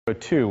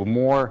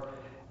CO2.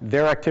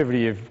 Their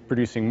activity of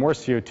producing more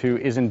CO2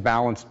 isn't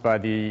balanced by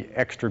the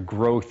extra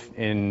growth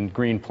in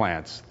green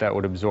plants that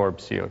would absorb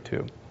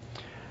CO2.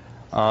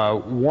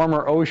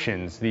 Warmer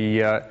oceans.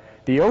 The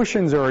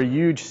oceans are a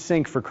huge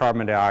sink for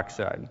carbon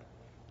dioxide.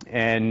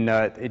 And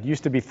it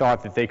used to be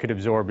thought that they could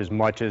absorb as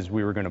much as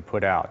we were going to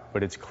put out.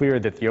 But it's clear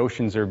that the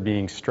oceans are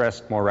being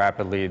stressed more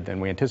rapidly than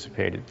we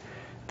anticipated.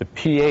 The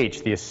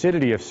pH, the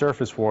acidity of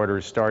surface water,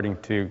 is starting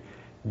to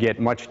get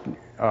much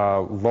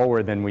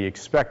lower than we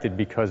expected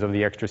because of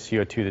the extra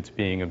CO2 that's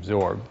being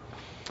absorbed.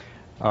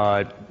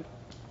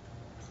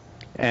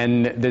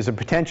 And there's a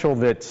potential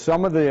that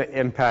some of the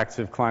impacts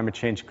of climate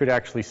change could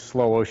actually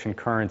slow ocean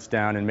currents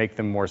down and make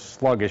them more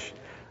sluggish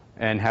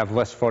and have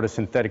less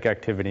photosynthetic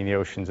activity in the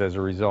oceans as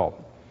a result.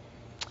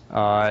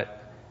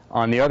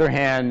 On the other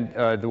hand,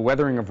 the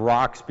weathering of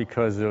rocks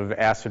because of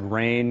acid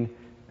rain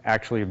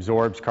actually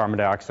absorbs carbon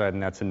dioxide,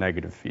 and that's a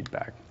negative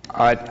feedback.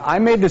 I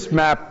made this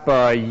map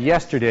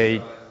yesterday.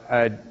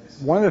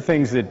 One of the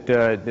things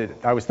that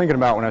I was thinking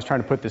about when I was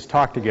trying to put this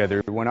talk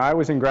together, when I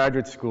was in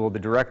graduate school, the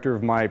director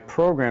of my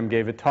program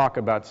gave a talk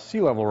about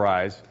sea level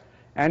rise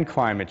and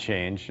climate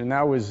change, and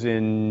that was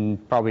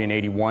probably in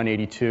 81,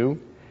 82.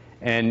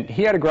 And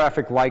he had a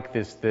graphic like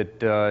this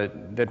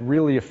that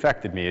really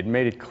affected me. It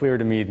made it clear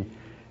to me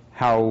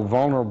how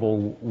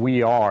vulnerable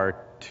we are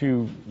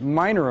to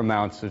minor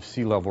amounts of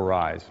sea level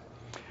rise.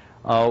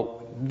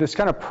 This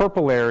kind of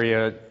purple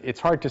area,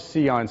 it's hard to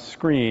see on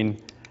screen,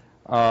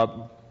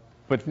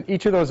 but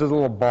each of those is a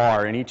little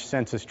bar in each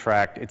census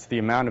tract. It's the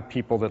amount of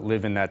people that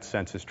live in that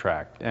census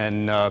tract.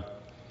 And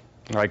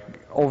like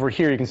over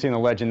here, you can see in the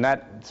legend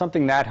that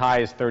something that high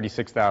is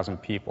 36,000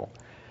 people.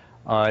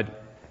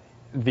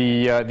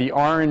 The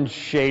orange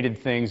shaded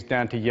things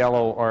down to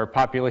yellow are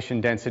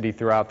population density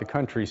throughout the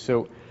country.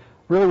 So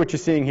really what you're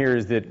seeing here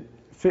is that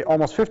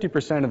almost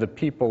 50% of the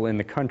people in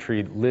the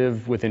country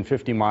live within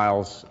 50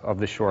 miles of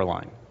the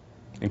shoreline,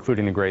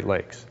 including the Great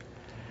Lakes.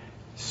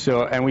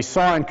 So, and we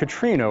saw in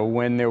Katrina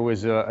when there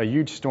was a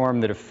huge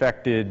storm that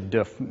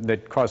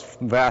that caused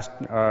vast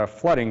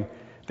flooding,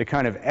 the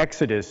kind of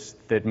exodus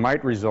that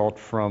might result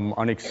from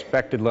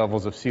unexpected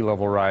levels of sea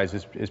level rise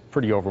is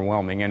pretty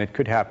overwhelming, and it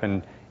could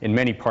happen in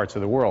many parts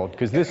of the world,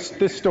 because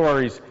this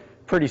story is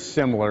pretty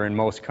similar in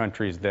most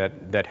countries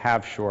that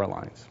have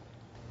shorelines.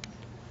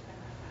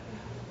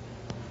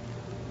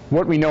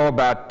 What we know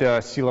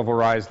about sea level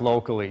rise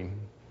locally.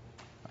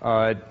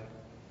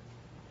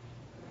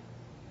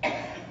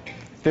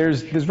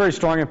 There's very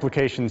strong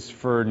implications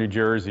for New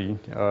Jersey.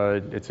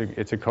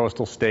 It's a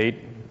coastal state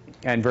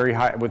and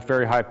with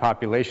very high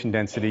population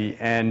density,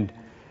 and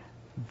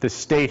the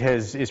state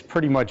is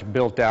pretty much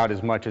built out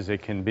as much as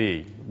it can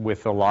be,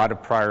 with a lot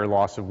of prior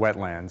loss of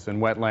wetlands,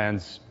 and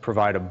wetlands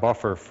provide a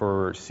buffer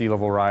for sea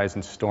level rise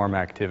and storm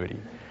activity.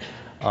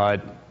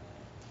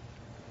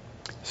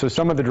 So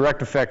some of the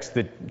direct effects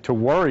to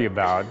worry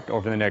about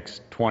over the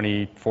next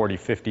 20, 40,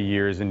 50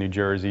 years in New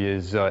Jersey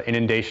is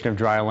inundation of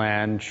dry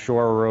land,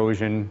 shore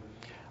erosion,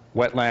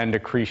 wetland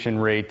accretion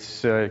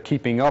rates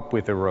keeping up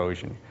with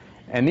erosion.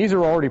 And these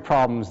are already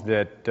problems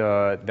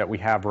that we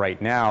have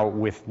right now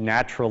with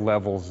natural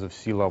levels of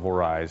sea level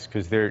rise,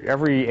 because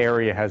every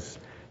area has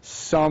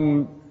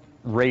some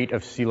rate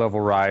of sea level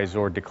rise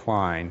or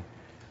decline.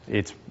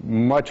 It's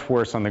much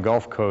worse on the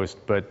Gulf Coast,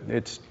 but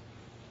it's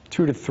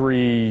 2 to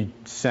 3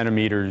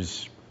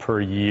 centimeters per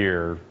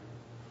year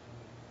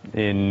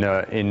in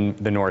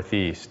the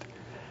Northeast.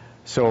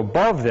 So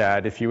above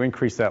that, if you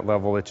increase that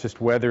level, it's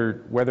just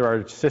whether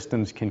our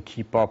systems can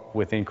keep up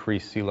with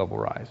increased sea level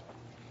rise.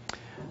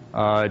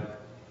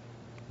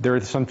 There are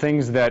some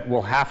things that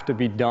will have to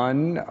be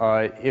done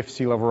if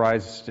sea level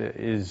rise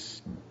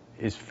is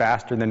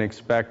faster than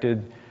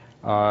expected.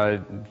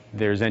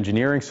 There's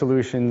engineering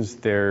solutions,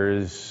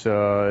 there's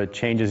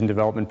changes in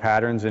development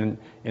patterns, and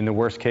in the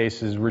worst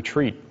case is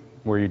retreat,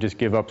 where you just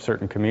give up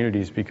certain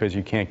communities because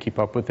you can't keep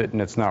up with it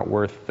and it's not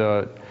worth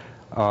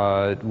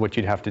what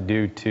you'd have to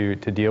do to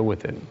deal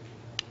with it.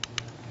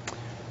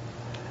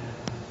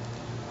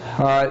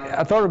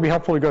 I thought it would be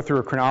helpful to go through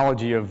a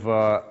chronology of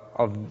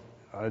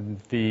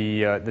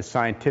the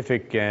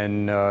scientific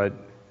and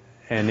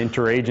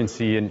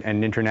interagency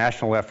and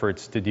international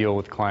efforts to deal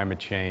with climate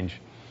change.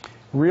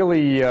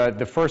 Really,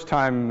 the first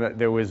time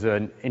there was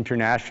an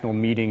international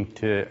meeting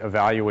to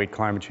evaluate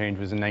climate change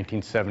was in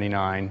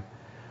 1979.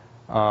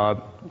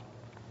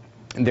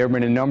 There have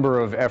been a number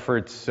of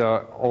efforts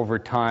over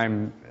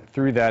time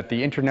through that.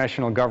 The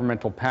International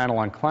Governmental Panel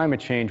on Climate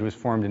Change was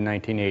formed in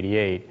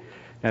 1988.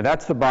 Now,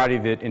 that's the body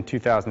that in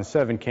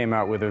 2007 came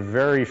out with a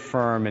very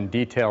firm and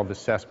detailed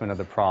assessment of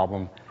the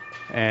problem,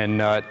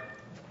 and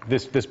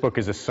this book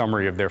is a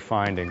summary of their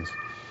findings.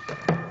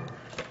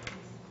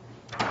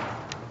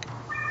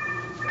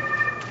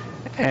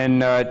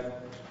 And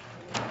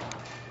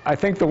I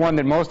think the one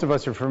that most of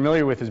us are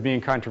familiar with as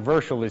being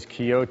controversial is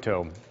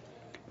Kyoto.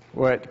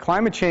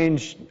 Climate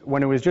change,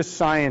 when it was just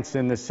science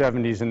in the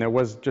 70s and there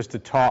was just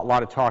a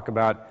lot of talk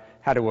about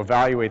how to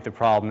evaluate the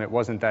problem, it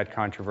wasn't that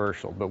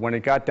controversial. But when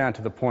it got down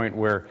to the point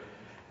where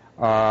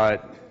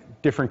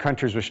different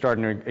countries were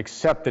starting to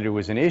accept that it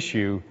was an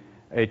issue,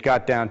 it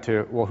got down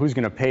to, well, who's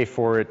going to pay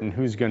for it and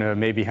who's going to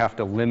maybe have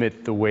to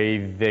limit the way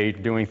they're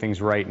doing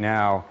things right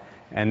now,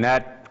 and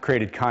that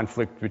created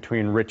conflict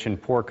between rich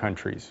and poor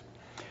countries.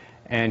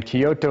 And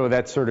Kyoto,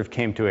 that sort of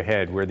came to a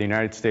head, where the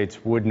United States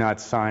would not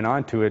sign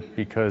on to it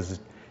because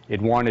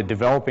it wanted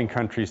developing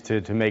countries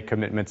to make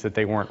commitments that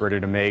they weren't ready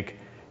to make,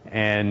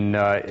 and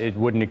it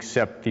wouldn't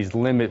accept these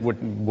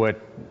what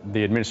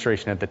the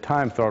administration at the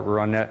time thought were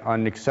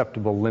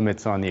unacceptable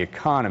limits on the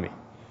economy,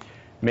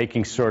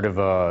 making sort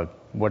of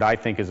what I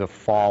think is a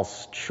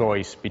false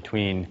choice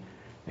between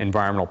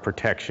environmental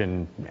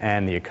protection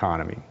and the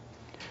economy.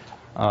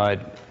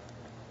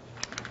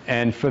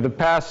 And for the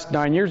past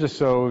 9 years or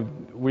so,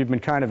 we've been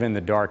kind of in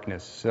the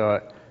darkness.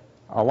 A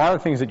lot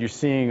of things that you're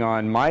seeing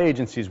on my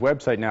agency's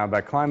website now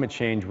about climate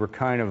change were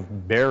kind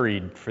of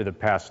buried for the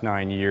past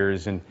 9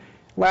 years. And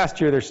last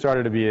year there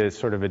started to be a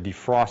sort of a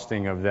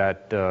defrosting of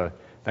that kind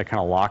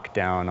of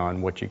lockdown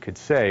on what you could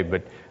say.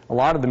 But a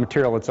lot of the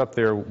material that's up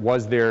there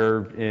was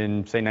there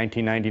in, say,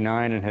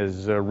 1999 and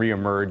has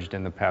reemerged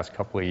in the past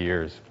couple of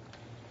years.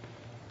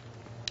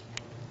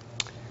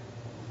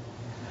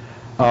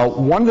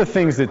 One of the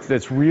things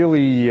that's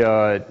really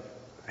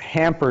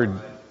hampered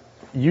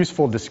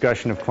useful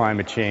discussion of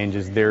climate change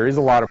is there is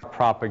a lot of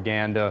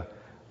propaganda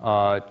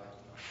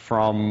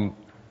from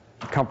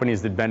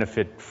companies that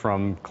benefit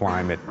from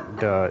climate,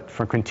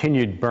 from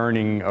continued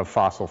burning of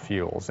fossil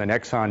fuels, and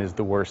Exxon is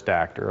the worst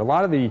actor. A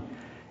lot of the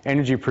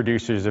energy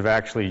producers have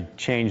actually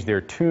changed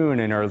their tune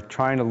and are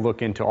trying to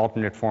look into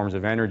alternate forms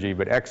of energy,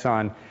 but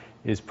Exxon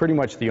is pretty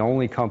much the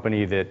only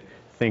company that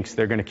thinks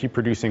they're going to keep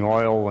producing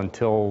oil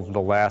until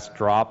the last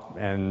drop,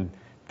 and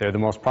they're the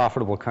most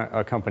profitable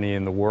company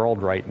in the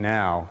world right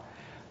now.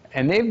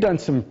 And they've done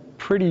some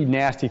pretty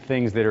nasty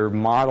things that are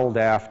modeled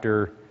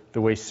after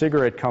the way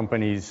cigarette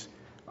companies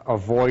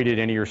avoided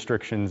any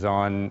restrictions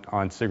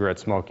on cigarette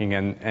smoking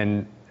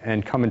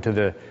and come into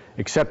the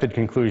accepted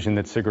conclusion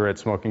that cigarette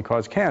smoking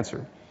caused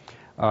cancer.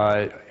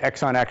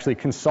 Exxon actually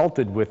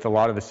consulted with a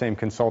lot of the same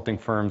consulting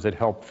firms that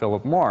helped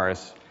Philip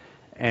Morris,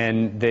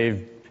 and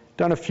they've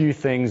done a few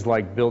things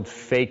like build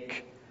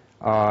fake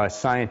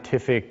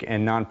scientific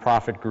and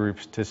nonprofit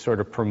groups to sort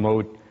of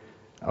promote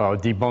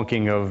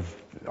debunking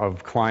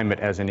of climate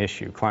as an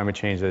issue, climate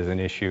change as an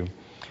issue.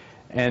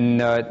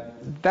 And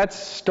that's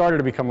started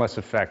to become less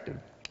effective.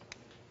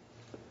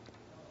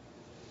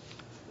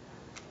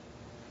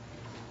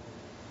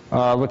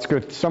 Let's go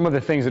through some of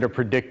the things that are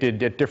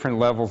predicted at different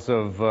levels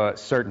of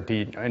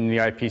certainty in the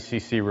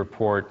IPCC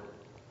report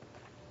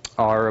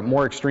are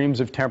more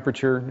extremes of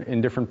temperature in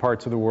different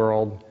parts of the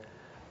world,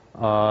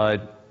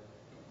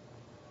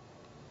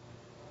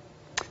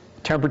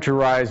 temperature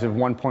rise of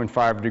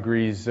 1.5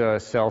 degrees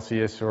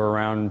Celsius or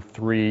around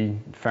 3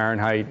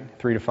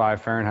 to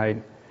 5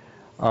 Fahrenheit,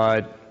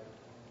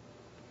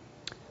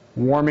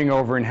 warming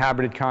over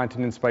inhabited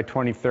continents by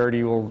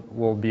 2030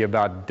 will be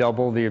about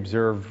double the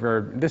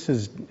observed. This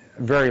is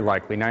very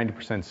likely,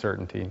 90%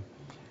 certainty.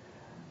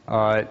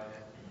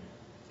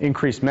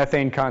 Increased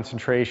methane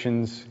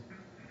concentrations,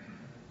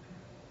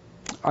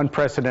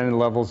 unprecedented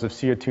levels of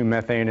CO2,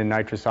 methane, and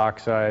nitrous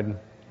oxide,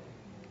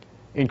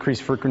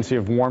 increased frequency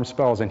of warm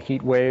spells and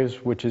heat waves,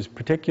 which is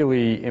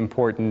particularly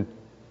important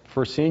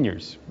for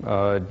seniors.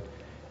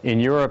 In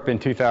Europe in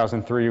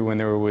 2003, when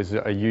there was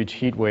a huge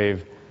heat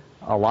wave,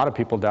 a lot of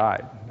people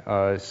died.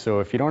 So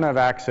if you don't have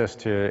access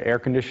to air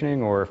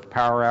conditioning, or if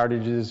power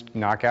outages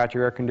knock out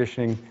your air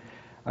conditioning,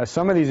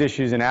 some of these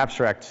issues in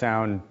abstract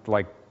sound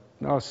like,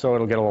 oh, so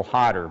it'll get a little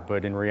hotter,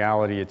 but in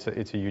reality it's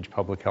a huge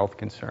public health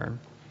concern.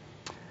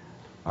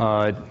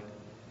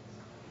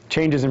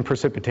 Changes in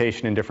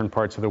precipitation in different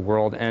parts of the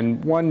world,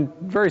 and one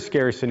very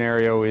scary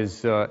scenario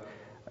is a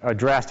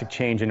drastic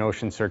change in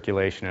ocean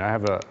circulation. And I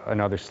have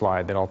another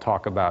slide that I'll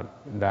talk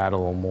about that a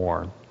little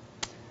more.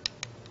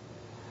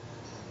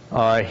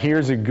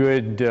 Here's a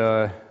good,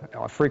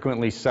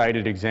 frequently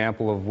cited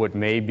example of what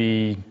may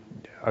be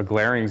a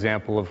glaring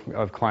example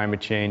of climate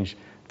change.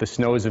 The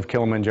snows of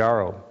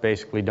Kilimanjaro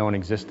basically don't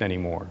exist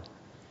anymore.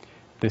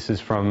 This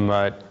is from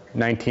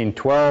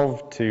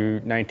 1912 to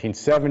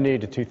 1970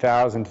 to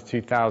 2000 to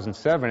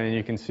 2007, and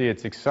you can see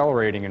it's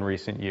accelerating in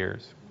recent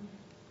years.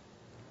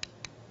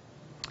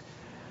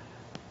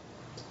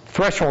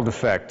 Threshold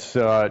effects.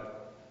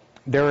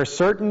 There are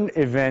certain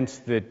events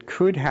that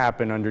could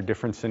happen under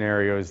different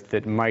scenarios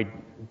that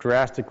might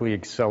drastically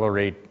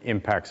accelerate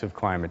impacts of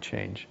climate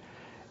change.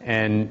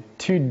 And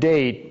to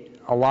date,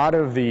 a lot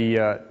of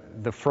the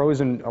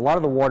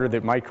water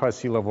that might cause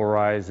sea level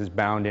rise is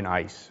bound in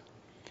ice.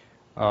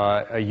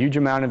 A huge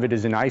amount of it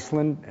is in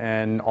Iceland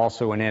and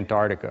also in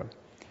Antarctica.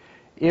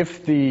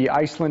 If the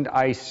Iceland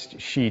ice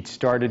sheet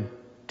started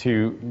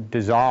to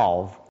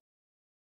dissolve,